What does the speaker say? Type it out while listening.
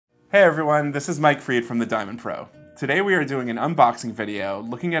Hey everyone, this is Mike Freed from the Diamond Pro. Today we are doing an unboxing video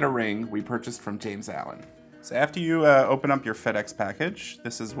looking at a ring we purchased from James Allen. So after you open up your FedEx package,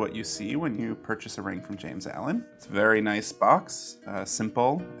 this is what you see when you purchase a ring from James Allen. It's a very nice box,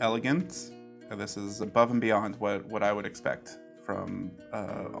 simple, elegant. This is above and beyond what I would expect from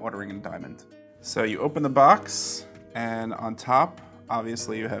ordering a diamond. So you open the box, and on top,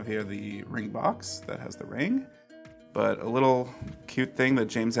 obviously you have here the ring box that has the ring. But a little cute thing that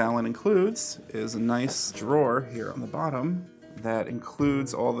James Allen includes is a nice drawer here on the bottom that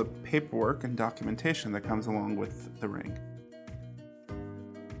includes all the paperwork and documentation that comes along with the ring.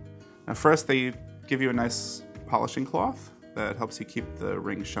 Now first they give you a nice polishing cloth that helps you keep the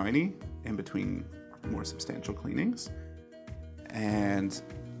ring shiny in between more substantial cleanings. And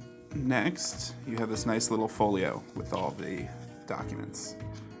next you have this nice little folio with all the documents.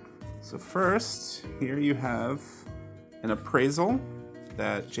 So first, here you have an appraisal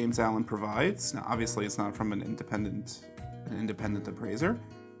that James Allen provides. Now obviously it's not from an independent appraiser,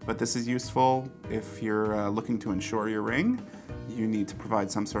 but this is useful if you're looking to insure your ring. You need to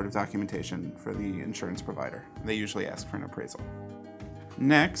provide some sort of documentation for the insurance provider. They usually ask for an appraisal.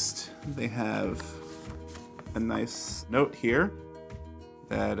 Next, they have a nice note here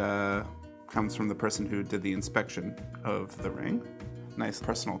that comes from the person who did the inspection of the ring. Nice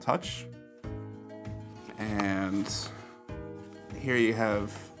personal touch. And here you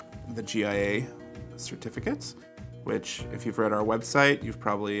have the GIA certificates, which if you've read our website, you've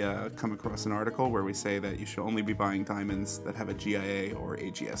probably come across an article where we say that you should only be buying diamonds that have a GIA or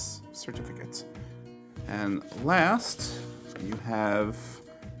AGS certificate. And last, you have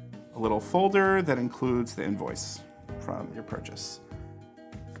a little folder that includes the invoice from your purchase.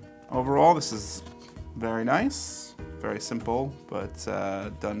 Overall, this is very nice, very simple, but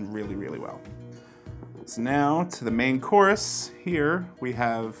done really, really well. So now to the main course. Here we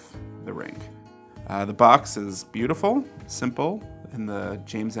have the ring. The box is beautiful, simple, in the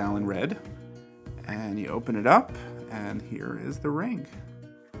James Allen red. And you open it up, and here is the ring.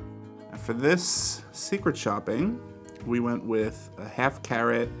 And for this secret shopping, we went with a 1/2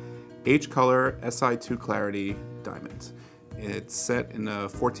 carat H-color Si2 clarity diamond. It's set in a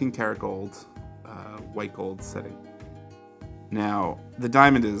 14 karat gold, white gold setting. Now, the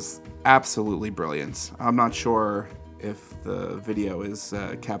diamond is absolutely brilliant. I'm not sure if the video is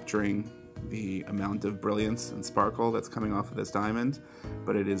capturing the amount of brilliance and sparkle that's coming off of this diamond,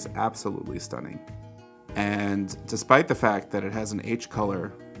 but it is absolutely stunning. And despite the fact that it has an H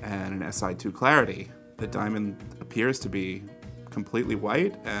color and an Si2 clarity, the diamond appears to be completely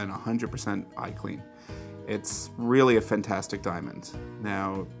white and 100% eye clean. It's really a fantastic diamond.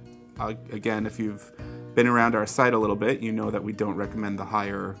 Now, again, if you've been around our site a little bit, you know that we don't recommend the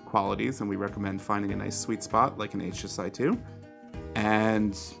higher qualities, and we recommend finding a nice sweet spot like an HSI2.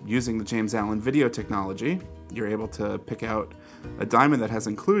 And using the James Allen video technology, you're able to pick out a diamond that has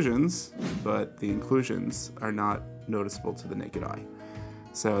inclusions, but the inclusions are not noticeable to the naked eye.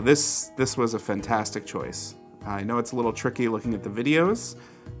 So this was a fantastic choice. I know it's a little tricky looking at the videos,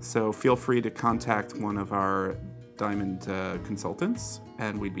 so feel free to contact one of our diamond consultants,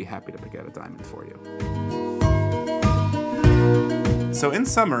 and we'd be happy to pick out a diamond for you. So in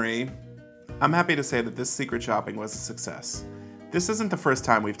summary, I'm happy to say that this secret shopping was a success. This isn't the first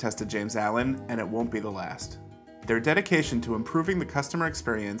time we've tested James Allen, and it won't be the last. Their dedication to improving the customer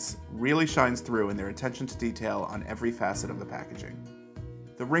experience really shines through in their attention to detail on every facet of the packaging.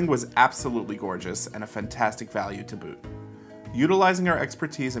 The ring was absolutely gorgeous and a fantastic value to boot. Utilizing our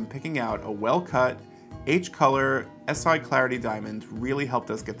expertise in picking out a well-cut, H-color Si clarity diamond really helped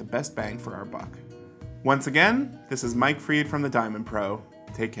us get the best bang for our buck. Once again, this is Mike Freed from the Diamond Pro.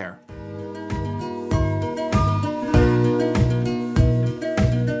 Take care.